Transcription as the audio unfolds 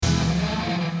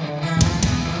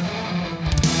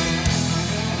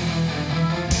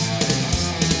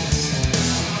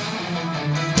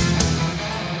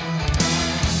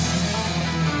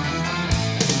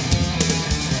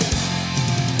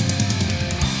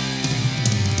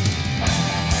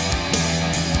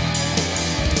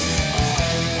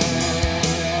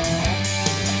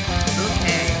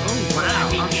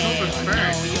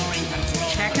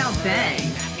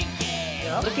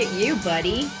you,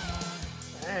 buddy?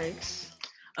 Thanks.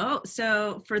 Oh,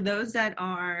 so for those that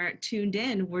are tuned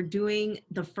in, we're doing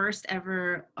the first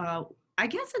ever, I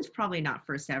guess it's probably not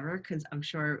first ever because I'm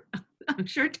sure I'm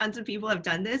sure tons of people have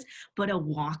done this, but a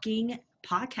walking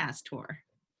podcast tour.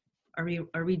 Are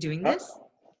we doing this?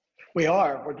 We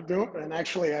are. We're doing, and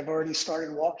actually, I've already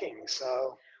started walking.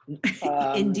 So,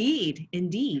 Indeed.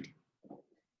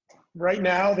 right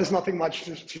now, there's nothing much,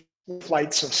 just two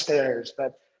flights of stairs.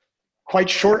 But quite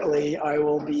shortly, I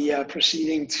will be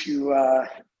proceeding to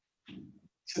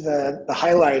the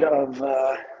highlight of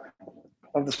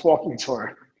this walking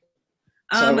tour.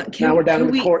 So now we're down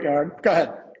in the courtyard. Go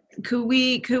ahead. Could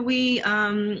we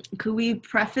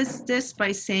preface this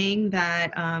by saying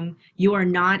that you are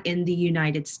not in the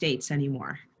United States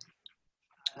anymore?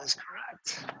 That's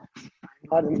correct. I'm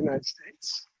not in the United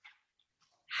States.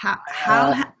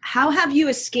 How have you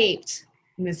escaped,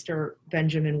 Mr.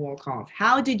 Benjamin Wolkoff?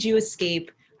 How did you escape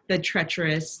the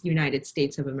treacherous United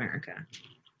States of America?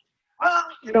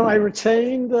 Well, I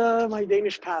retained my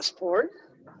Danish passport,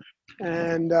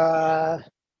 and a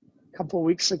couple of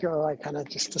weeks ago, I kind of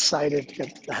just decided to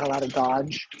get the hell out of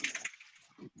Dodge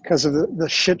because of the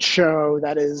shit show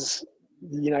that is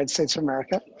the United States of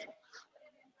America.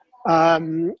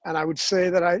 And I would say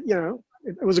that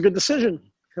it was a good decision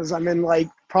because I'm in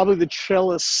probably the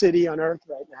chillest city on earth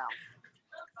right now.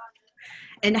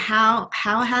 And how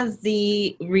has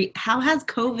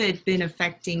COVID been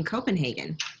affecting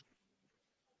Copenhagen?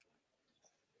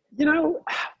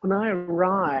 When I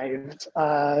arrived,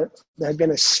 there had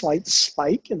been a slight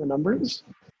spike in the numbers,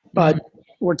 but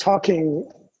we're talking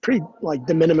pretty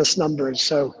de minimis numbers.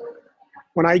 So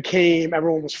when I came,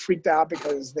 everyone was freaked out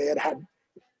because they had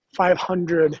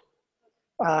 500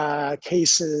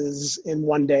 cases in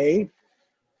one day,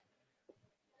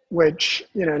 which,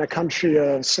 in a country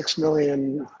of 6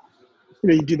 million,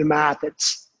 you do the math,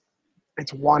 it's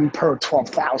one per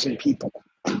 12,000 people.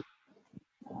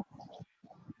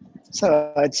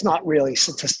 So it's not really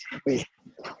statistically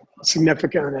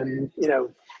significant. And,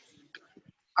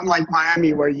 unlike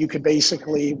Miami, where you could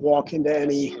basically walk into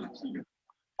any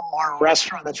bar or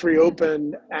restaurant that's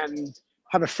reopened and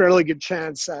have a fairly good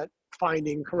chance at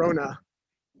finding corona,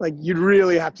 you'd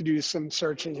really have to do some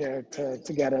searching here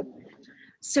to get it.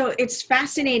 So it's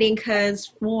fascinating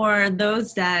because for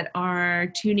those that are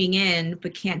tuning in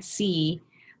but can't see,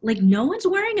 no one's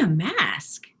wearing a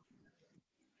mask.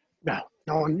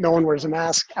 No one wears a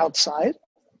mask outside.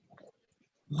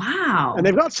 Wow. And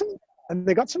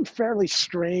they got some fairly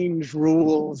strange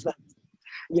rules that,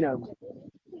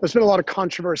 there's been a lot of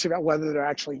controversy about whether they're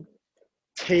actually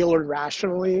tailored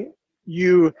rationally.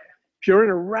 If you're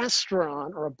in a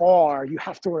restaurant or a bar, you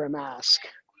have to wear a mask.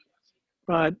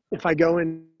 But if I go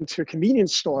into a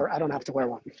convenience store, I don't have to wear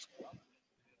one.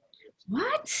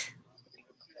 What?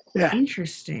 Yeah.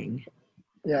 Interesting.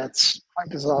 Yeah, it's quite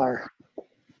bizarre.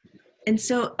 And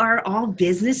so are all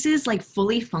businesses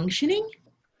fully functioning?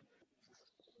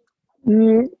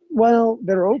 Well,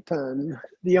 they're open.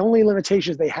 The only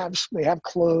limitations they have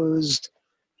closed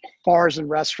bars and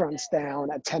restaurants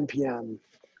down at 10 p.m.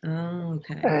 Oh,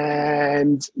 okay.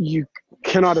 And you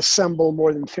cannot assemble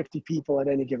more than 50 people at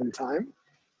any given time.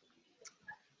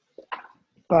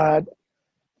 But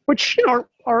which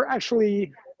are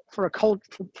actually for a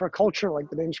culture like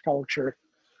the Danish culture,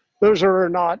 those are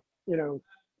not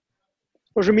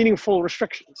those are meaningful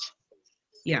restrictions.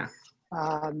 Yeah.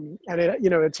 And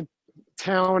it's a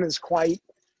town is quite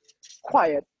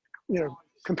quiet,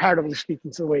 comparatively speaking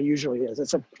to the way it usually is.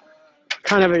 It's a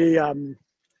kind of a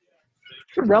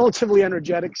relatively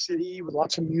energetic city with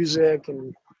lots of music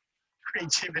and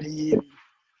creativity. And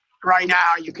right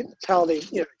now, you can tell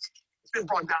it's been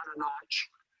brought down a notch,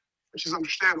 which is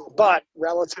understandable. But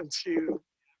relative to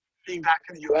being back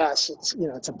in the U.S.,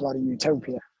 it's a bloody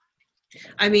utopia.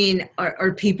 I mean,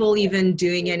 are people even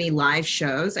doing any live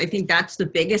shows? I think that's the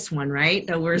biggest one, right?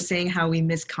 That we're saying how we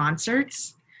miss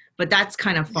concerts, but that's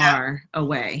kind of far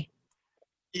away.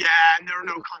 Yeah, and there are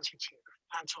no concerts here.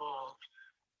 That's all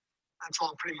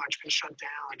pretty much been shut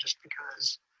down just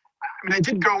because, I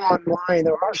did go online.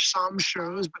 There are some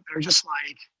shows, but they're just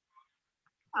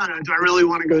I don't know, do I really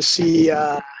want to go see,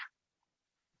 a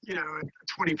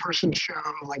 20-person show,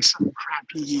 some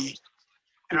crappy,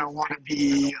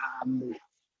 wannabe,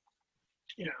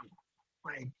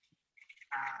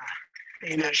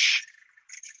 Danish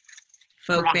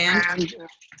folk band? Probably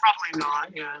not,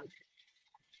 yeah.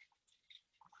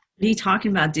 What are you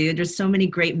talking about, dude? There's so many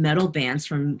great metal bands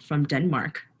from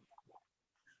Denmark.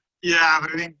 Yeah,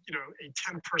 but I think, a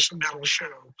 10-person metal show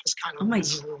just kind of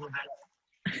is a little bit.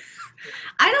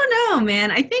 I don't know,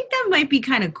 man. I think that might be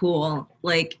kind of cool.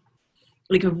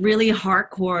 like a really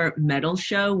hardcore metal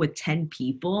show with 10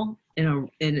 people in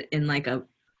in like a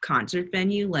concert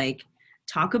venue, like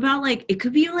talk about like it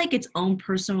could be like its own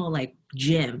personal like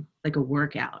gym, like a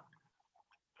workout.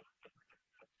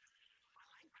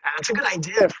 That's a good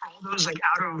idea for all those like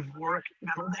out of work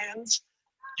metal bands.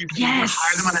 You can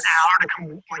hire them on an Yes. hour to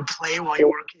come like play while you're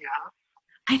working out.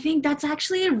 I think that's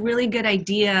actually a really good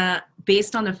idea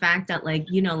based on the fact that like,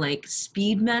 you know, like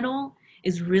speed metal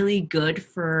is really good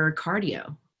for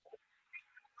cardio.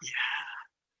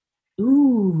 Yeah,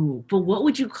 Ooh, but what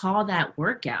would you call that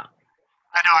workout?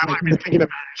 I know. Like, I've been thinking about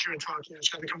it as you were talking. I was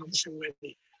trying to come up with some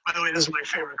witty. By the way, this is my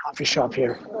favorite coffee shop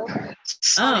here.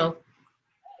 Sunny oh,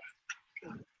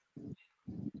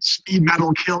 speed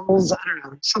metal kills. I don't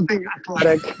know, something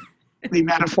athletically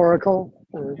metaphorical.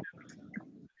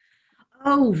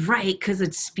 oh, right, because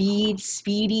it's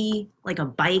speedy, like a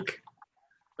bike.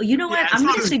 Well, you know Yeah, what? I'm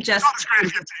going to it's not suggest, as great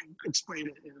if you have to explain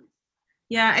it. You know.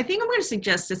 yeah, I think I'm going to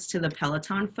suggest this to the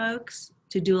Peloton folks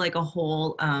to do like a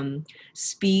whole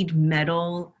speed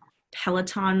metal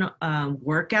Peloton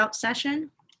workout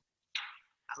session.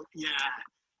 Yeah,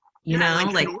 You know,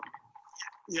 like like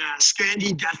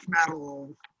Scandi death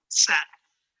metal set.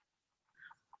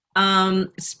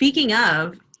 speaking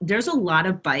of, there's a lot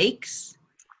of bikes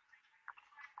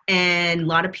and a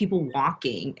lot of people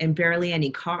walking and barely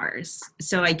any cars.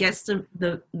 So I guess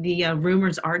the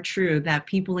rumors are true that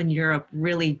people in Europe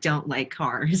really don't like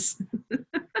cars.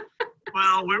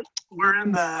 Well, we're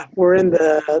in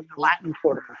the Latin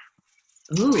Quarter,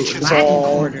 Ooh, which is Latin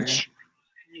all Quarter.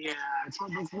 yeah, it's all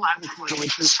the Latin Quarter,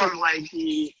 which is sort of like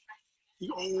the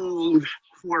old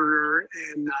quarter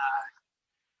in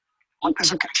what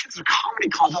there's a comedy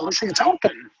club that looks like it's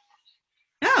open.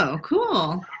 Oh,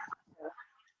 cool.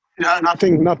 Yeah,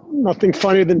 nothing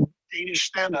funnier than Danish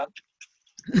stand up.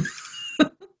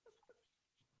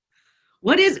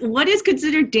 What is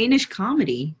considered Danish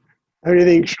comedy? How do you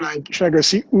think? Should I go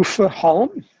see Uffe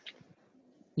Holm,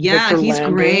 Yeah, Victor he's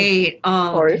Lander, great.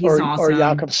 Oh, he's or awesome.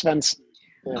 Jakob Svensson?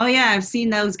 Yeah. Oh yeah, I've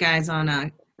seen those guys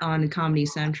on Comedy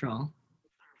Central.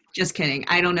 Just kidding.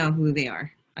 I don't know who they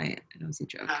are. That was a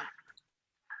joke. Yeah.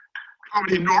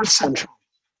 Comedy North Central.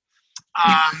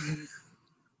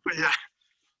 But yeah,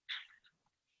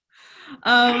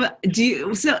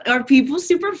 So are people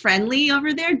super friendly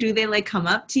over there? Do they like come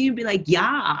up to you and be like,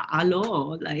 yeah,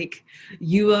 hello, like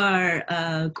you are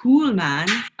cool, man?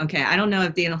 Okay, I don't know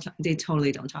if they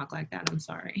totally don't talk like that. I'm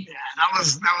sorry. yeah, that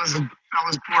was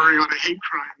bordering on a hate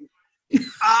crime.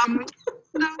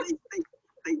 No,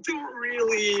 they don't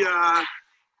really.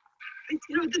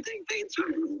 They sort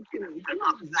of, they're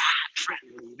not that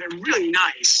friendly. They're really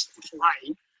nice,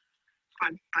 polite,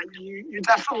 but you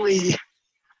definitely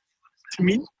to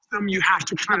meet them, you have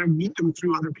to kind of meet them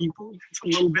through other people. It's a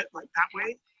little bit like that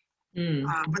way. Mm.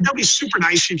 But they'll be super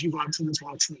nice if you go up to them and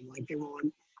talk to them. Like they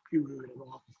won't be rude at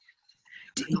all.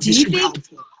 And they'll Do be you super think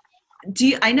helpful.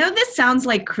 I know this sounds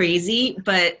like crazy,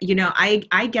 but you know,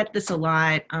 I get this a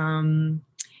lot.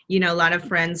 You know, a lot of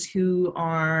friends who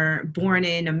are born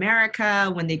in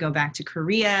America when they go back to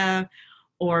Korea,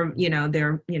 or you know,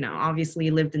 they're, you know,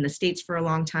 obviously lived in the States for a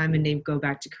long time and they go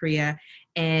back to Korea,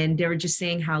 and they were just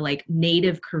saying how like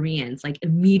native Koreans like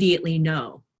immediately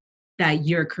know that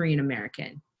you're Korean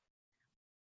American.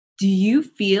 Do you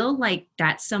feel like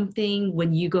that's something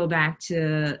when you go back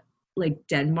to like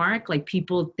Denmark, like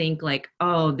people think like,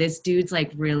 oh, this dude's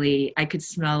like really, I could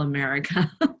smell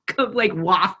America like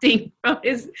wafting from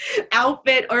his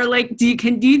outfit, or like, do you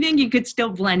think you could still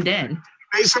blend in?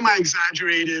 Based on my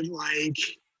exaggerated, like,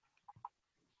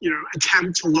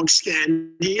 attempt to look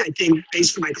Scandi, I think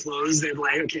based on my clothes, they're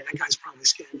like, okay, that guy's probably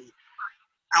Scandi,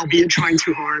 albeit trying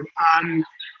too hard.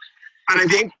 But I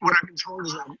think what I've been told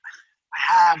is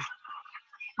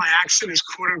my accent is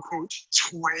quote unquote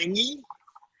twangy.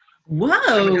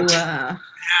 Whoa. Yeah.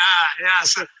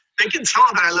 So they can tell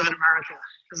that I live in America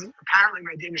because apparently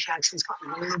my Danish accent's got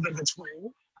a little bit of a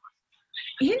twang.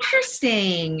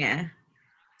 Interesting.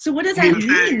 So what does I mean,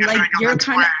 that mean? Like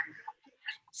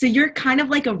so you're kind of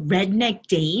like a redneck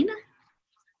Dane?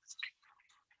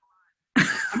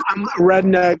 I'm a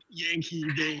redneck Yankee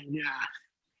Dane,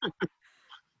 yeah.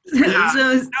 Yeah.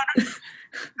 So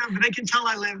No, but they can tell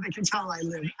I live.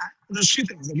 There's two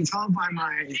things. They can tell by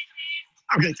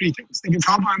three things. They can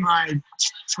tell by my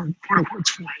sort of quote unquote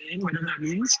twang, whatever that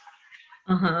means.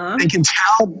 uh-huh. They can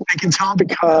tell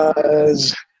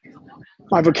because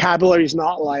my vocabulary is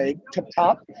not like tip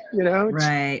top,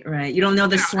 Right. You don't know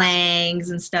the slangs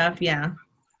and stuff, yeah. And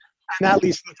that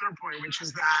leads to the third point, which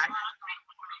is that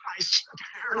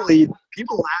apparently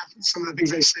people laugh at some of the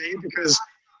things I say because,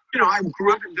 I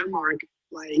grew up in Denmark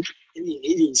like in the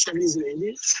 80s, 70s and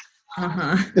 80s.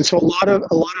 Uh-huh. And so a lot of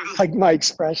like my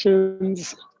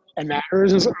expressions and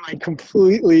manners are like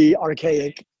completely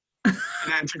archaic and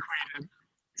antiquated.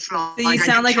 So So you like I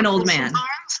sound get like an old chuckles man.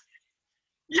 sometimes.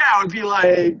 Yeah, it would be like,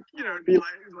 it'd be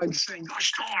like saying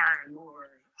gosh darn, or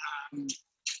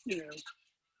you know,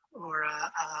 or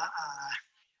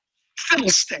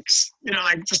fiddlesticks,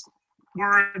 like just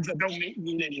words that don't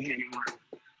mean anything anymore.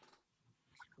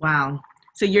 Wow.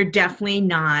 So you're definitely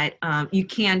not you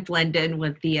can't blend in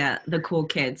with the cool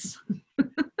kids.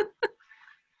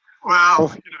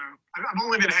 Well, I've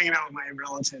only been hanging out with my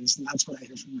relatives, and that's what I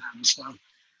hear from them. So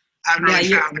I haven't Yeah,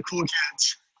 really found the cool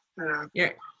kids.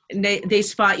 you're they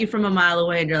spot you from a mile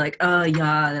away and you're like, "Oh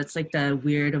yeah, that's like the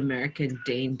weird American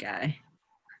Dane guy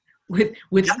with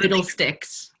The other thing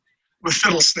fiddlesticks." with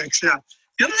fiddlesticks, yeah.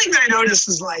 The other thing that I noticed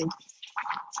is like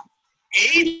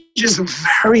age is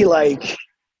very like,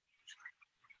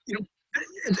 you know,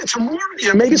 it's a more,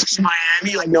 maybe it's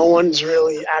Miami, like no one's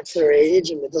really at their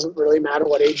age and it doesn't really matter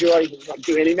what age you are, you can like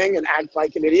do anything and act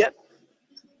like an idiot.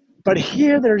 But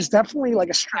here there's definitely like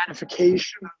a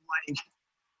stratification of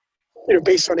like,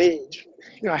 based on age.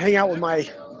 I hang out with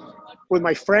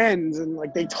my friends and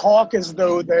like they talk as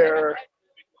though they're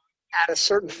at a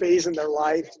certain phase in their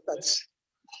life that's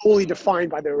wholly defined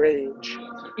by their age.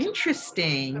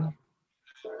 Interesting.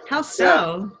 How Yeah.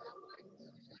 so?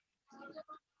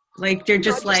 Like they're I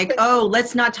just just like, think, "Oh,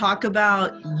 let's not talk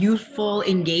about youthful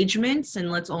engagements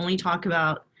and let's only talk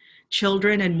about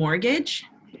children and mortgage."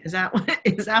 Is that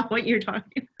what you're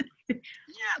talking? yeah,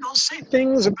 they'll say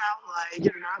things about like,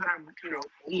 now that I'm,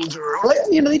 older, or,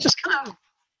 they just kind of,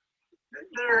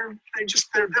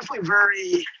 they're definitely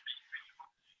very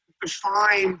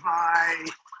defined by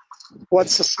what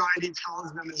society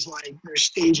tells them is like their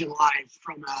stage in life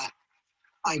from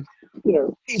a, like,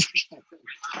 age perspective.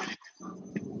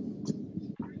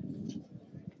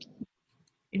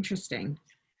 Interesting.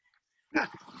 Yeah.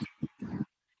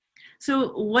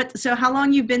 So how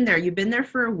long you been there? You've been there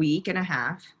for a week and a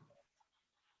half.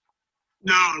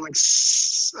 No, like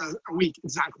a week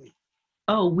exactly.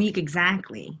 Oh, a week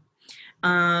exactly.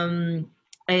 Um,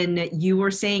 and you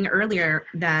were saying earlier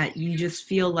that you just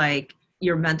feel like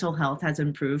your mental health has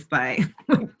improved by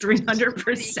like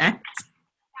 300%.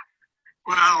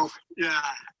 Well, yeah,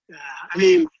 yeah. I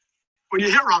mean, when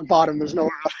you hit rock bottom, there's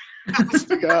nowhere else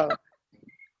to go.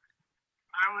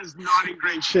 I was not in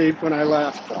great shape when I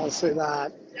left. I'll say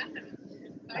that.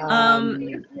 Um,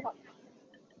 Um,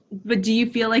 but do you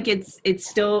feel like it's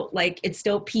still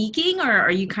peaking, or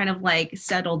are you kind of like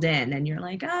settled in and you're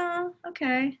like, oh,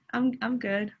 okay, I'm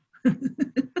good. yeah,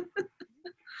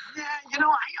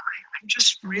 I've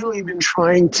just really been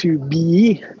trying to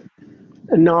be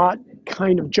and not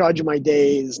kind of judge my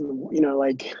days. And,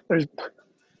 like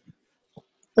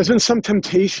there's been some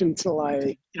temptation to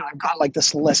like, I've got like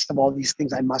this list of all these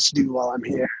things I must do while I'm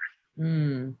here.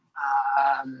 Mm,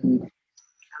 And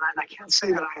I can't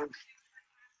say that I have,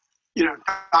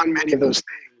 done many of those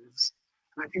things.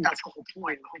 And I think that's the whole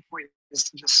point. The whole point is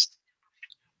to just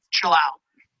chill out,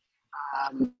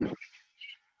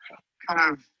 kind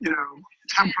of,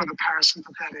 temper the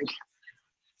parasympathetic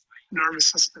nervous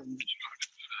system.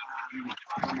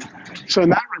 So in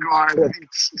that regard, I think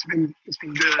it's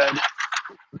been good.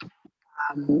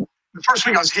 The first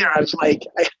week I was here, I was like,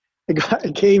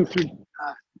 I came through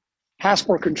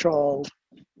passport control,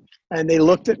 and they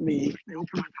looked at me. They opened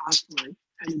my passport,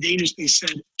 and in Danish they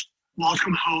said,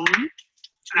 "Welcome home." And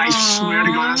I swear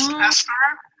to God, aww, Esther,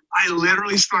 I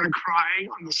literally started crying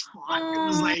on the spot.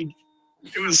 aww,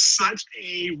 It was such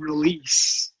a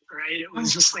release, right? It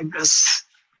was just like this.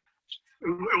 It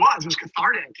was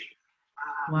cathartic.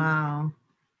 Um, wow.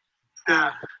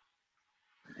 yeah.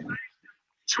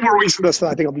 2 more weeks of this, and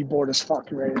I think I'll be bored as fuck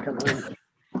and ready to come home.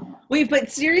 Wait,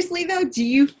 but seriously though, do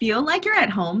you feel like you're at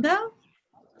home though?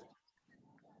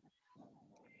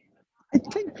 I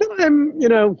think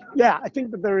that I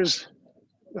think that there's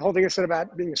the whole thing I said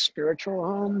about being a spiritual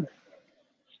home.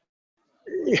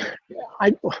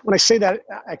 When I say that,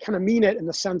 I kind of mean it in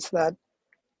the sense that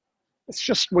it's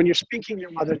just when you're speaking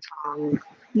your mother tongue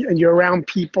and you're around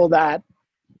people that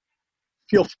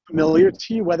feel familiar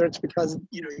to you, whether it's because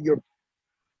your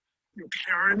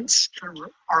parents kind of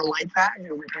are like that. My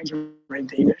parents are very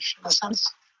Danish in a sense.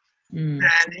 Mm,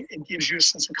 And it gives you a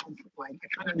sense of comfort. Like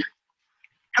I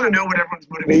kind of know what everyone's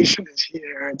motivation is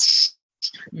here. It's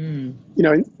mm,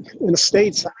 in the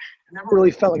States, I never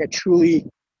really felt like I truly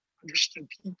understood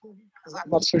people because I'm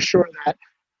not so sure that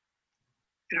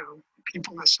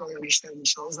people necessarily understand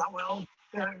themselves that well.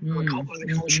 Yeah, or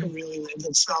the culture mm-hmm. really lends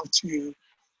itself to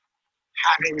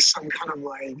having some kind of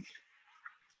like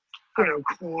I don't know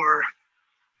core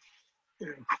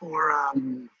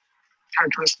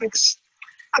characteristics.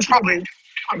 That's probably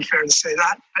unfair to say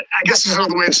that. I guess there's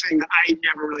another way of saying that I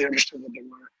never really understood what they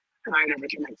were, and I never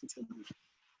connected to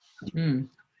them.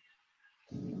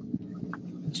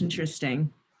 It's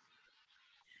interesting.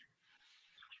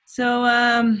 So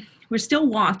we're still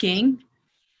walking.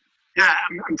 Yeah,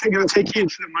 I'm thinking of taking you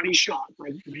to the money shot,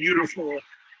 like beautiful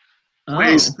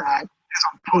place that is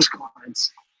on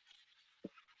postcards.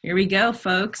 Here we go,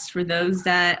 folks. For those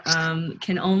that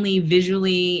can only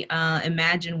visually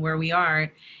imagine where we are,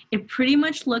 it pretty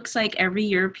much looks like every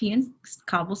European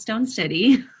cobblestone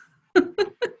city.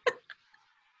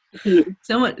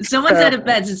 Someone said it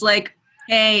best. It's like,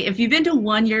 hey, if you've been to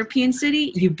one European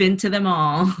city, you've been to them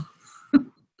all.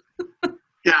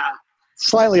 Yeah,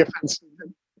 slightly offensive, but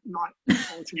not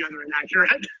altogether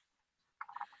inaccurate.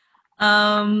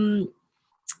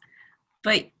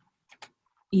 But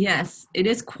yes, it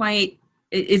is quite.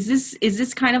 Is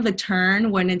this kind of the turn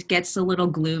when it gets a little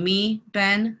gloomy,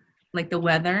 Ben? Like the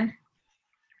weather?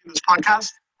 This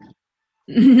podcast?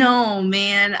 No,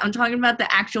 man. I'm talking about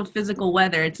the actual physical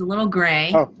weather. It's a little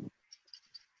gray. Oh.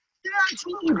 Yeah, it's a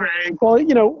little gray. Well,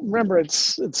 you know, remember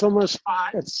it's almost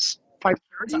it's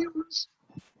 5:30.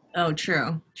 Oh,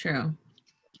 true.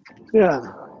 Yeah.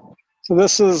 So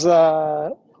this is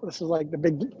like the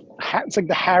big. It's like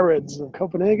the Harrods of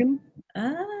Copenhagen.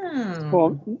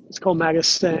 Oh. It's called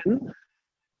Magasin. And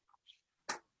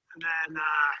then a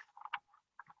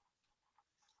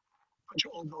bunch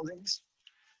of old buildings.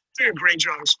 Doing a great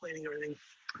job explaining everything.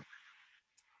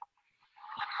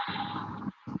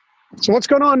 So what's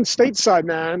going on stateside,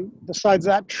 man? Besides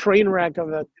that train wreck of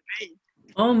a debate.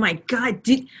 Oh my God.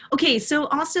 Okay. So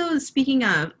also speaking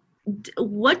of,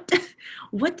 what do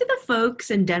the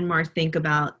folks in Denmark think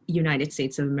about United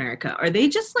States of America? Are they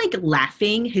just like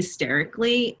laughing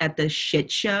hysterically at the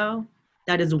shit show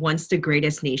that is once the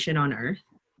greatest nation on earth?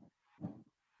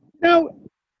 Now,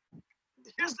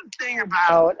 here's the thing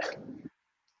about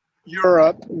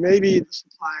Europe. Maybe this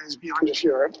applies beyond just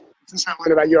Europe. Since I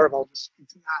learned about Europe, I'll just speak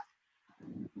to that.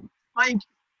 Like,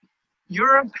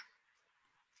 Europe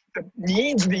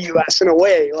needs the U.S. in a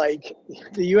way. Like,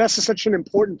 the U.S. is such an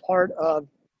important part of,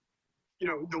 you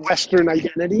know, the Western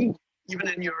identity, even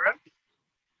in Europe,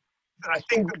 that I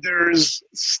think that there's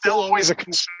still always a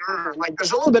concern. Like,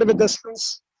 there's a little bit of a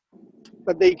distance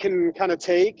that they can kind of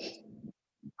take,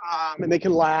 and they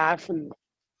can laugh. And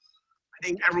I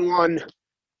think everyone,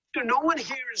 you know, no one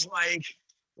here is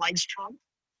likes Trump,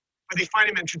 but they find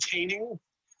him entertaining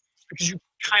because you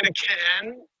kind of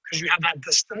can, because you have that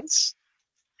distance.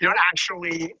 You're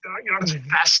not as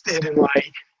vested in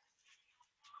like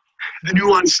the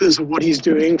nuances of what he's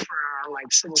doing for our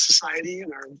like civil society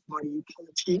and our body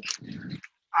politique.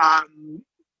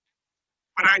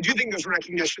 But I do think there's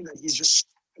recognition that he's just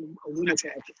a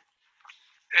lunatic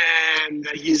and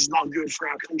that he's not good for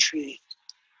our country.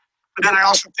 But then I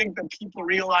also think that people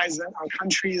realize that our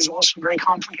country is also very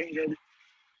complicated,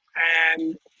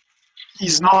 and he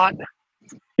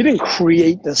didn't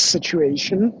create this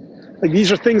situation. Like,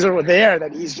 these are things that were there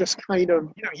that he's just kind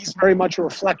of, you know, he's very much a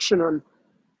reflection on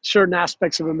certain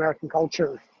aspects of American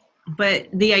culture. But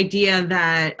the idea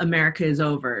that America is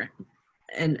over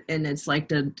and it's like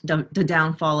the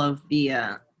downfall of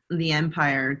the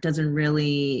empire doesn't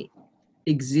really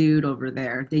exude over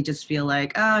there. They just feel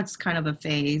like, oh, it's kind of a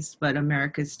phase, but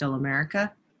America is still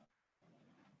America.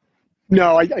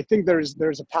 No, I think there's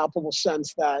a palpable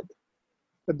sense that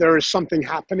there is something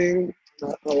happening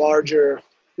at a larger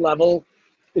level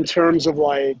in terms of,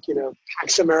 like, you know,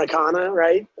 Pax Americana,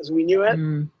 right, as we knew it.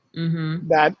 Mm-hmm.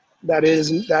 That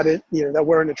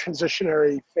we're in a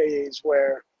transitionary phase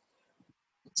where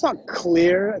it's not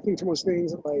clear, I think, to most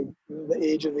things that, like, the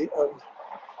age of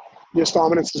U.S.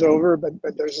 dominance is over, but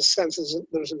there's a sense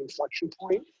there's an inflection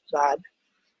point that,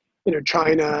 you know,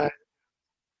 China's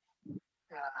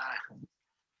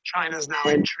now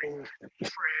entering the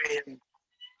fray, and,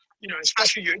 you know,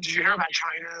 especially, did you hear about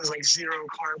China's like zero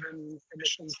carbon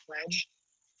emissions pledge?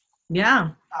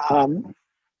 Yeah.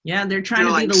 Yeah, they're trying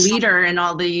to be the leader in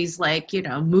all these, like, you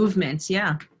know, movements.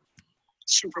 Yeah.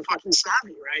 Super fucking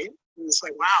savvy, right? And it's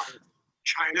like, wow,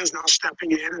 China's now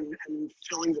stepping in and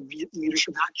filling the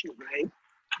leadership vacuum, right?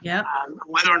 Yeah.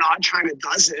 Whether or not China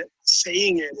does it,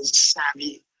 saying it is a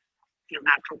savvy, you know,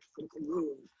 macro political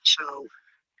move. So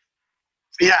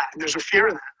yeah, there's a fear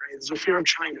of that, right? There's a fear of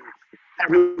China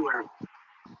everywhere.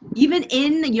 Even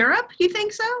in Europe, you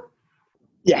think so?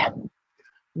 Yeah.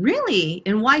 Really?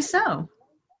 And why so?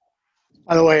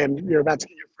 By the way, you're about to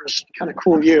get your first kind of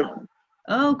cool view.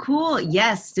 Oh, cool.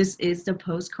 Yes, this is the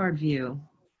postcard view.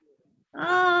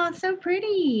 Oh, so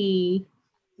pretty.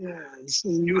 Yeah, this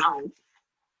is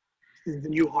the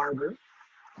new harbor.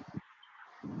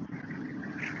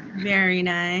 Very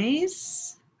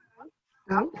nice.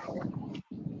 Yeah.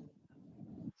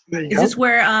 There you Is go. this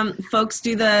where folks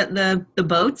do the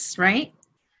boats, right?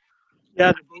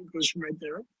 Yeah, the boat goes from right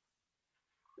there.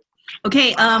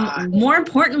 Okay, Uh, more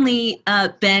importantly,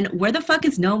 Ben, where the fuck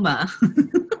is Noma?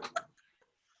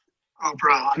 oh,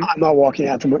 bro, I'm not walking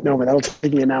out to Noma. That'll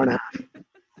take me an hour and a half.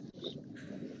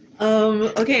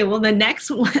 Okay, well the next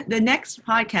the next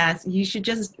podcast we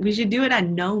should do it at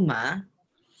Noma,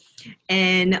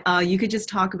 and you could just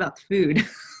talk about the food.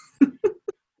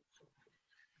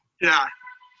 Yeah, I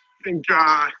think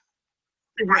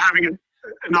we're having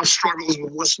enough struggles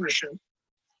with listenership.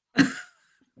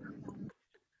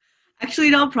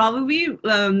 Actually, they'll probably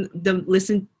the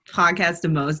listen podcast the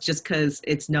most just because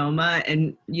it's Noma,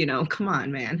 and you know, come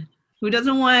on, man, who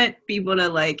doesn't want people to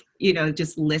like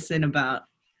just listen about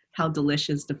how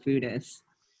delicious the food is?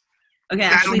 Okay, Yeah, I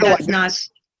don't actually, go like that's not. this.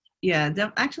 Yeah,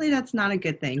 actually, that's not a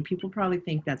good thing. People probably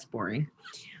think that's boring.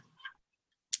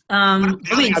 The other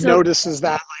thing Okay, I've so noticed is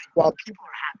that like while people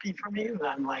are happy for me, that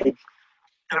I'm like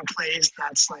in a place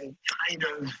that's like kind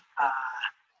of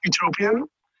utopian.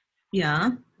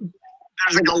 yeah.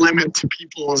 There's like a limit to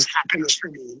people's happiness for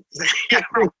me.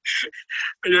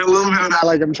 And a little bit of that,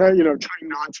 like I'm trying, trying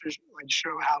not to like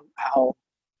show how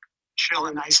chill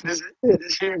and nice it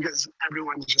is here because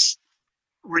everyone's just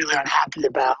really unhappy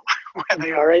about where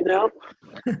they are right now.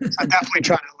 So I definitely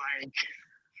try to like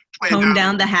play Tone down.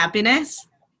 down the happiness.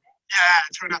 Yeah,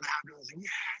 turn out the happiness. Like,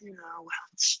 yeah, well,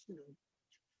 it's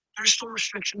there's still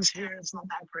restrictions here. It's not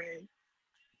that great.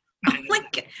 Oh my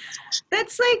God.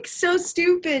 That's like so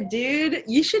stupid, dude.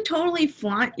 You should totally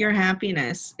flaunt your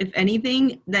happiness. If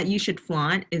anything that you should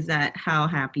flaunt is that how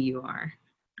happy you are.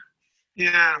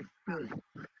 Yeah.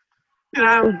 You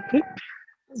know,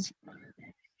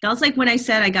 That was like when I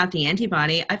said I got the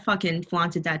antibody, I fucking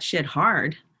flaunted that shit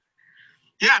hard.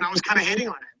 yeah, and I was kind of hating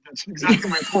on it. That's exactly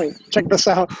my point. Check this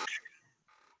out.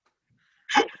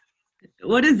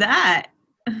 What is that?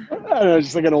 I don't know,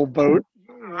 just like an old boat.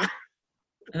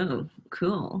 Oh,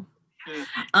 cool.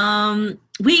 Yeah.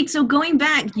 Wait, so going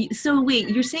back, so wait,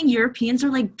 you're saying Europeans are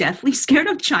like deathly scared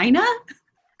of China?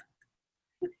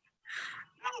 No,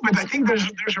 but I think there's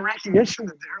a recognition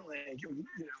that they're like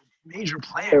major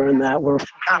player in that. We're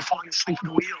kind of falling asleep at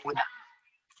the wheel with that.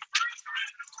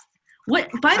 What,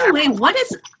 by the way, what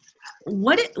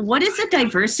is the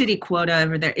diversity quota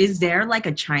over there? Is there like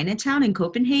a Chinatown in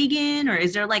Copenhagen, or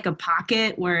is there like a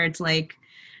pocket where it's like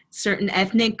certain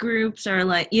ethnic groups are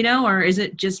like, or is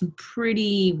it just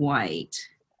pretty white?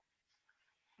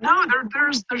 No,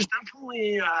 there's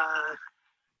definitely a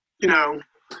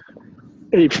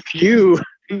few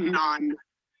non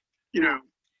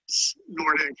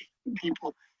Nordic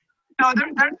people. No,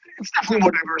 it's definitely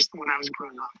more diverse than when I was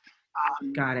growing up.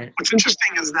 Got it. What's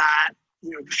interesting is that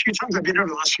the few times I've been here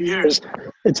over the last few years,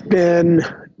 it's been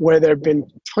where there have been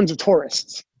tons of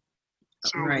tourists.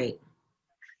 So, Right.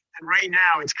 And right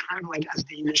now, it's kind of like as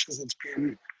Danish as it's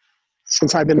been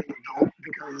since I've been an adult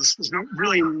because there's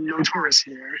really no tourists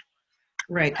here.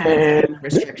 Right. Kind of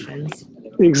restrictions.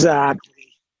 Exactly.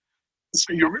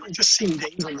 So you're really just seeing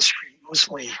Danes on the street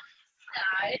mostly,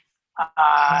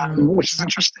 which is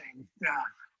interesting.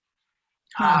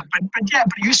 Yeah. But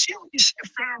you see a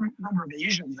fair number of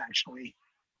Asians actually.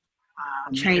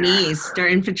 Chinese, they're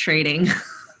infiltrating.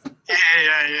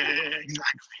 Yeah,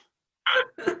 exactly.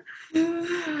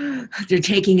 They're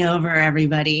taking over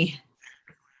everybody.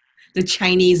 The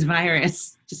Chinese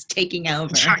virus just taking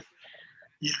over.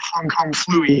 Yeah, Hong Kong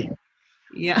flu.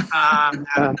 Yeah.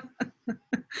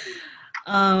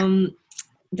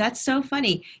 That's so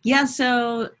funny. Yeah,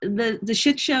 so the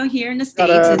shit show here in the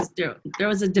States is there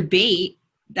was a debate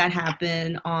that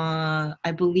happened on,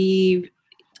 I believe,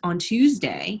 on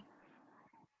Tuesday.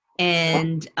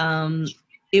 And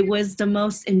it was the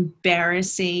most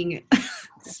embarrassing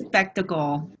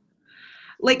spectacle.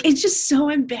 Like, it's just so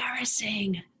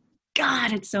embarrassing.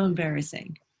 God, it's so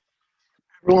embarrassing.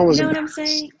 Everyone was. You know what I'm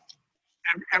saying?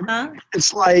 Huh?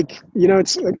 It's like,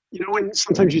 it's like, when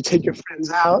sometimes you take your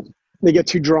friends out, they get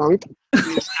too drunk, and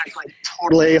they just act like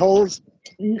total a-holes.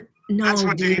 No, that's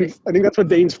what dude. I think that's what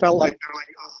Danes felt like. They're like,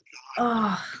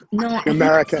 oh, no.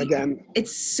 America again.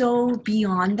 It's so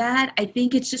beyond that. I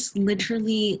think it's just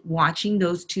literally watching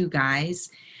those two guys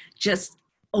just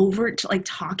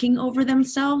talking over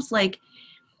themselves. Like,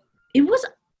 it was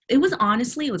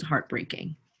honestly, it was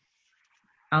heartbreaking.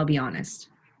 I'll be honest.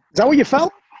 Is that what you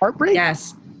felt? Heartbreak?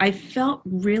 Yes. I felt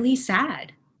really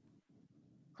sad.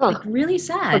 Huh. Like, really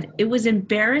sad. It was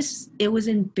embarrassing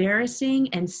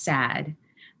and sad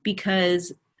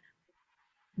because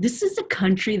this is a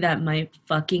country that my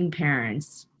fucking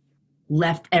parents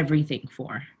left everything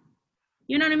for.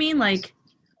 You know what I mean? Like,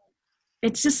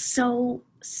 it's just so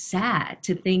sad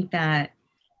to think that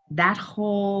that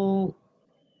whole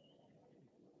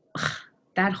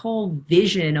that whole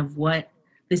vision of what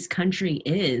this country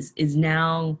is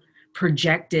now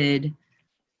projected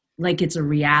like it's a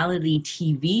reality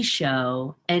TV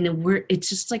show, and it's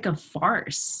just like a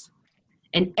farce.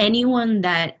 And anyone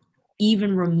that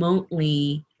even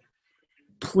remotely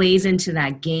plays into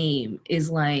that game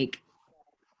is like,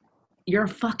 you're a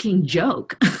fucking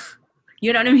joke.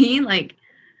 You know what I mean? Like,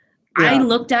 I Yeah.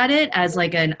 looked at it as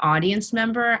like an audience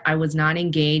member. I was not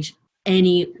engaged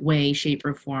any way, shape,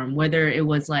 or form, whether it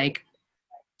was like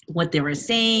what they were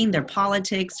saying, their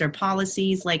politics, their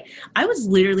policies. Like, I was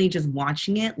literally just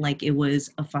watching it like it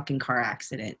was a fucking car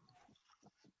accident.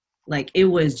 Like, it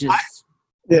was just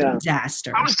Yeah.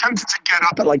 disaster. I was tempted to get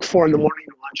up at like 4 a.m. to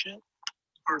watch it,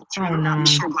 or 2. Oh, no. I'm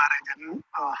so glad I didn't.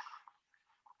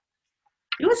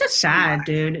 It was just sad,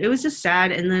 dude. It was just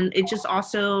sad. And then it just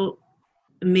also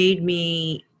made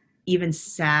me even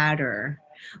sadder.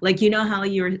 Like, you know how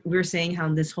we were saying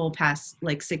how this whole past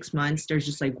like 6 months, there's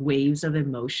just like waves of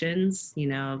emotions, you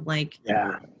know, like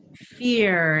Yeah.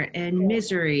 fear and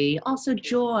misery, also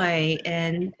joy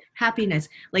and happiness.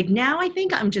 Like, now I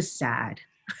think I'm just sad.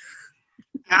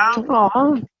 Yeah.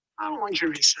 Aw, I don't want you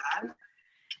to be sad.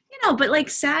 You know, but like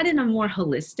sad in a more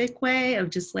holistic way of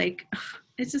just like,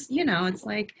 it's just, you know, it's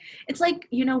like,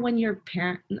 you know,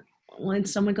 when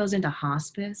someone goes into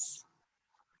hospice.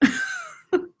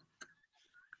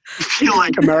 You feel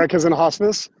like America's in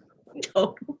hospice?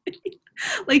 Totally.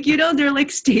 Like, you know, they're like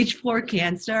stage 4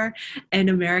 cancer, and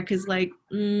America's like,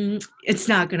 it's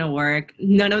not going to work.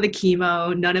 None of the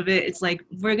chemo, none of it. It's like,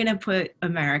 we're going to put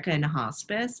America in a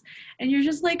hospice. And you're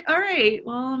just like, all right,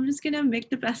 well, I'm just going to make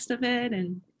the best of it.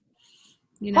 And,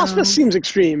 you know. Hospice seems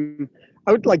extreme.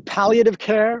 I would like palliative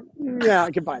care. Yeah,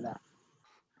 I could buy that.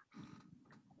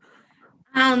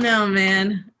 I don't know,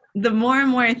 man. The more and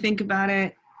more I think about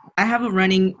it, I have a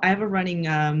running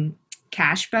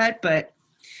cash bet, but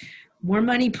more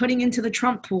money putting into the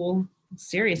Trump pool.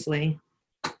 Seriously.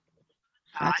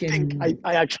 I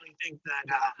actually think that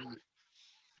I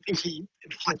think he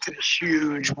inflicted a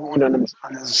huge wound on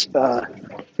his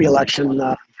re-election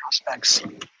prospects.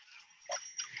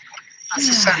 That's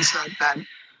the sense that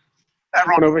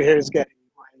everyone over here is getting,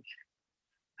 like,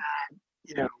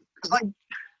 you know, because like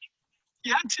he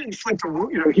had to inflict a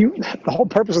wound. You know, the whole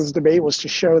purpose of this debate was to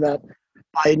show that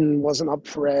Biden wasn't up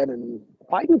for it, and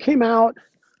Biden came out.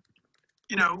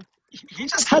 You know, he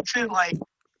just had to like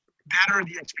better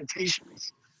the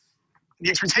expectations. The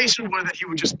expectation was that he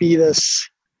would just be this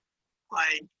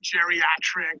like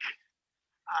geriatric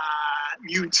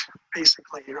mute,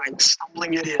 basically, right?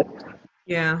 Stumbling idiot.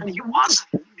 Yeah. And he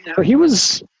wasn't. You know, he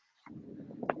was.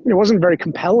 It wasn't very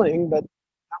compelling, but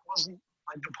that wasn't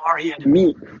like the bar he had to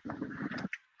meet.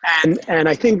 And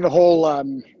I think the whole,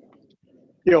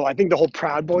 you know, I think the whole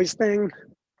Proud Boys thing.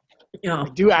 Oh, I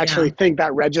do actually think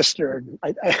that registered.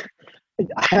 I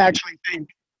actually think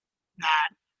that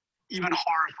even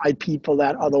horrified people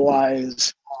that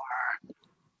otherwise are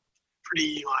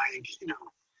pretty, like, you know,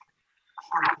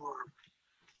 hardcore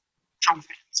Trump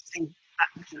fans, I think that,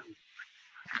 you know,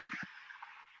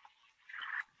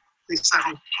 at least I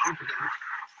hope it did.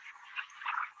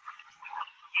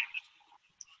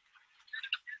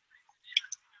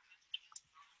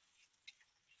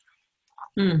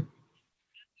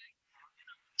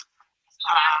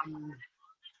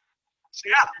 So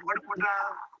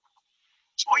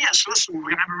yeah, so listen, we're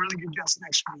gonna have a really good guest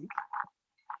next week.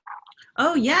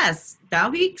 Oh yes,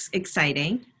 that'll be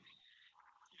exciting.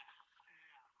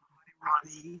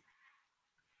 Ronnie.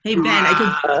 Hey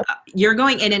Ben, you're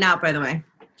going in and out, by the way,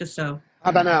 just so. How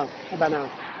about now?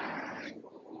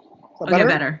 Okay,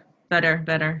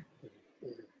 better.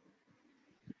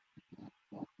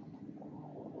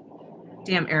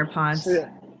 Damn AirPods. So, yeah.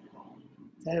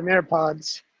 Damn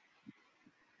AirPods.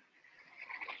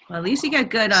 Well, at least you get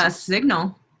good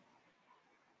signal.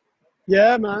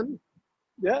 Yeah, man.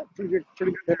 Yeah, pretty good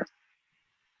there.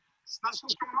 So that's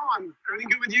what's going on. Everything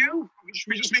good with you?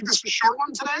 Should we just make this a short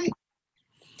one today?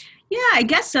 Yeah, I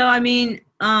guess so. I mean,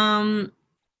 I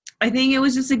think it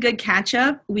was just a good catch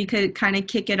up. We could kind of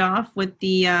kick it off with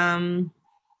the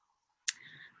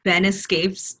Ben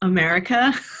Escapes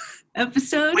America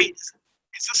episode. Wait, is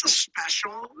this a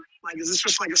special? Like, is this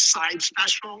just like a side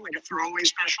special, like a throwaway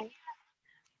special?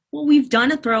 Well, we've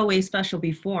done a throwaway special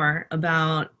before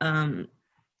about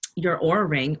your Oura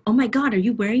ring. Oh my God, are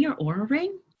you wearing your Oura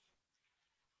ring?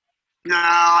 No,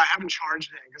 I haven't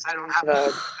charged it because I don't have an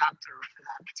adapter for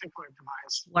that particular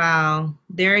device. Wow,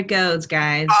 there it goes,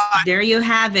 guys. But There you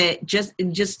have it. Just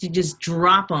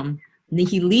drop him.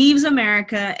 He leaves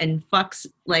America and fucks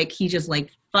like he just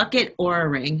like fuck it or a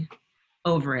ring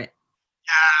over it.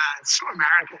 yeah, it's so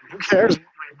American. Who cares what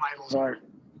my vitals are?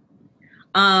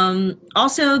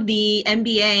 Also the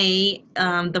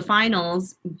NBA, the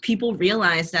finals, people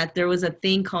realized that there was a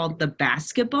thing called the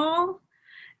basketball,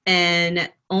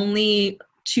 and only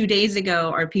 2 days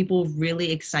ago are people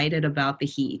really excited about the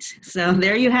Heat. So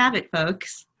there you have it,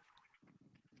 folks.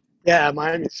 Yeah,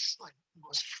 Miami's like the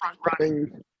most front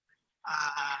running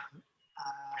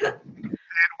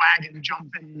bandwagon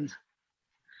jumping,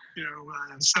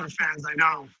 set of fans I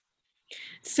know.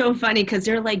 So funny because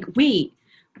they're like, wait,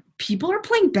 people are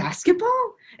playing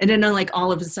basketball? And then like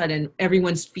all of a sudden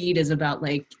everyone's feed is about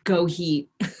like go Heat.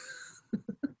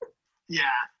 Yeah.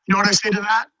 You know what I say to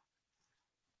that?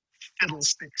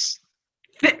 Fiddlesticks.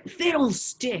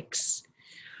 Fiddlesticks.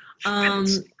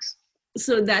 Fiddlesticks.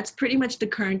 So that's pretty much the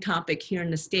current topic here in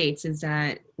the States, is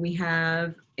that we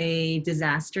have a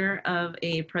disaster of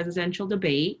a presidential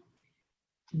debate.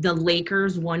 The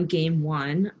Lakers won game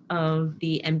 1 of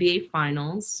the NBA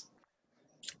finals,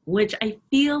 which I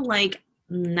feel like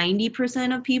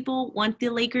 90% of people want the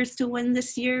Lakers to win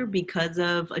this year because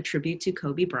of a tribute to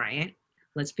Kobe Bryant.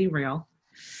 Let's be real.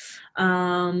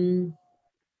 And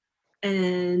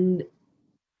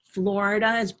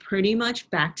Florida is pretty much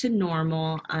back to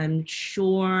normal. I'm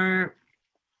sure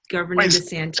Governor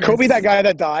DeSantis. Is Kobe that guy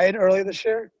that died earlier this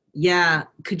year? Yeah.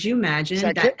 Could you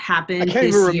imagine that happened I can't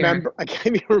this even year? remember. I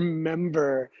can't even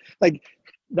remember. Like,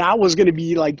 that was going to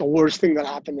be like the worst thing that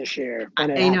happened this year.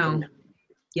 When it happened. Know.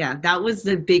 Yeah, that was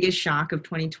the biggest shock of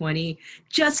 2020.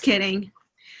 Just kidding.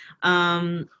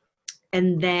 And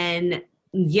then,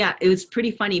 yeah, it was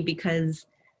pretty funny because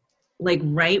like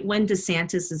right when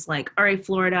DeSantis is like, all right,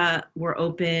 Florida, we're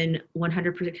open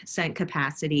 100%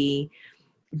 capacity.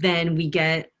 Then we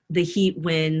get the Heat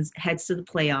wins, heads to the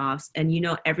playoffs. And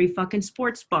every fucking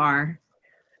sports bar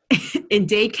in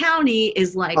Dade County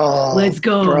is like, let's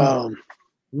go. Bro.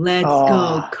 Let's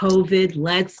go. COVID,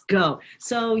 let's go.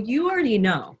 So you already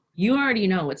know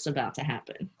what's about to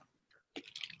happen.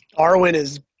 Darwin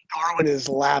is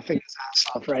laughing his ass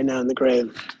off right now in the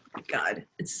grave. God,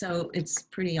 it's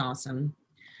pretty awesome.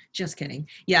 Just kidding.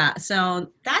 Yeah, so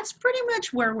that's pretty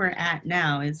much where we're at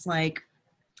now. It's like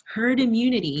herd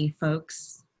immunity,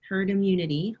 folks. Herd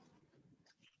immunity.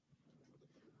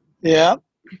 Yeah.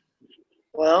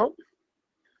 Well,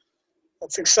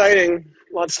 that's exciting.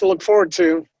 Lots to look forward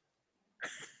to.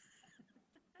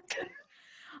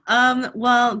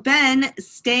 Well, Ben,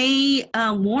 stay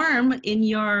warm in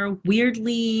your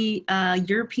weirdly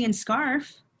European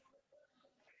scarf.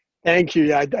 Thank you.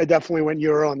 Yeah, I definitely went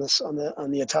Euro on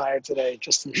the attire today,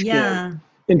 just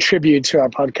in tribute to our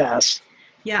podcast.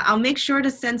 Yeah, I'll make sure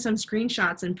to send some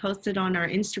screenshots and post it on our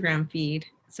Instagram feed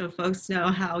so folks know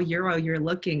how Euro you're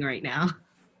looking right now.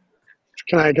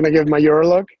 Can I give my Euro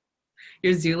look?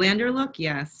 Your Zoolander look?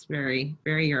 Yes, very,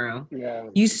 very Euro. Yeah.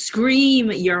 You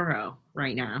scream Euro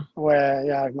right now. Well,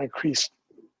 yeah, my creased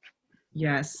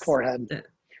forehead.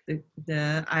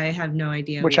 I have no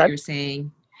idea what you're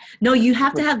saying. No, you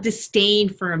have to have disdain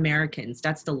for Americans.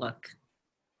 That's the look.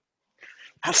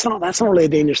 That's not really a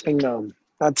Danish thing, though.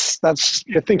 That's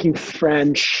you're thinking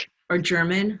French or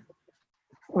German,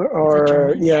 or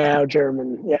German? Yeah,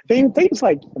 German. Yeah, Danes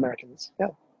like Americans. Yeah,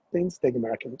 Danes dig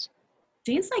Americans.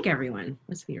 Danes like everyone.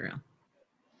 Let's be real.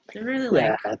 They're really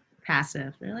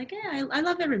passive. They're like, yeah, I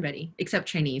love everybody except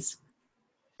Chinese.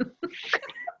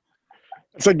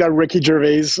 It's like that Ricky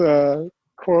Gervais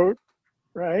quote,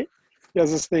 right? He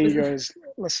has this thing. He goes,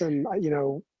 "Listen,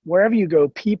 wherever you go,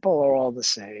 people are all the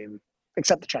same,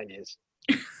 except the Chinese."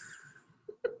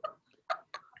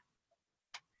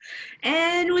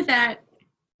 And with that,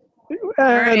 with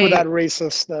that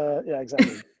racist, yeah,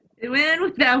 exactly. And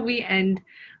with that, we end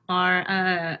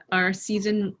our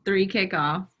season 3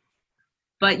 kickoff.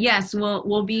 But yes,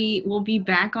 we'll be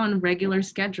back on regular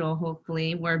schedule,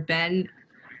 hopefully, where Ben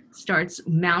starts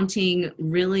mounting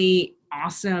really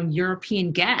awesome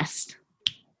European guests.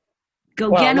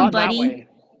 Get him, buddy.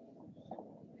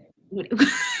 What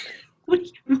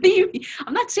do you mean?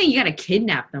 I'm not saying you gotta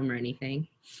kidnap them or anything.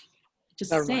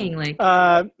 Just Never saying, mind.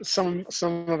 Like some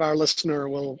of our listener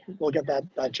will get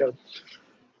that joke.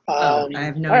 I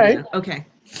have no idea. Right.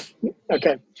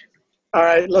 Okay. All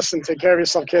right. Listen, take care of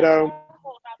yourself, kiddo. All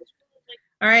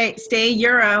right. Stay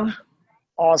Euro.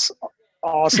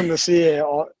 Awesome to see you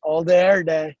all day, every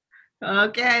day.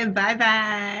 Okay.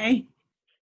 Bye-bye.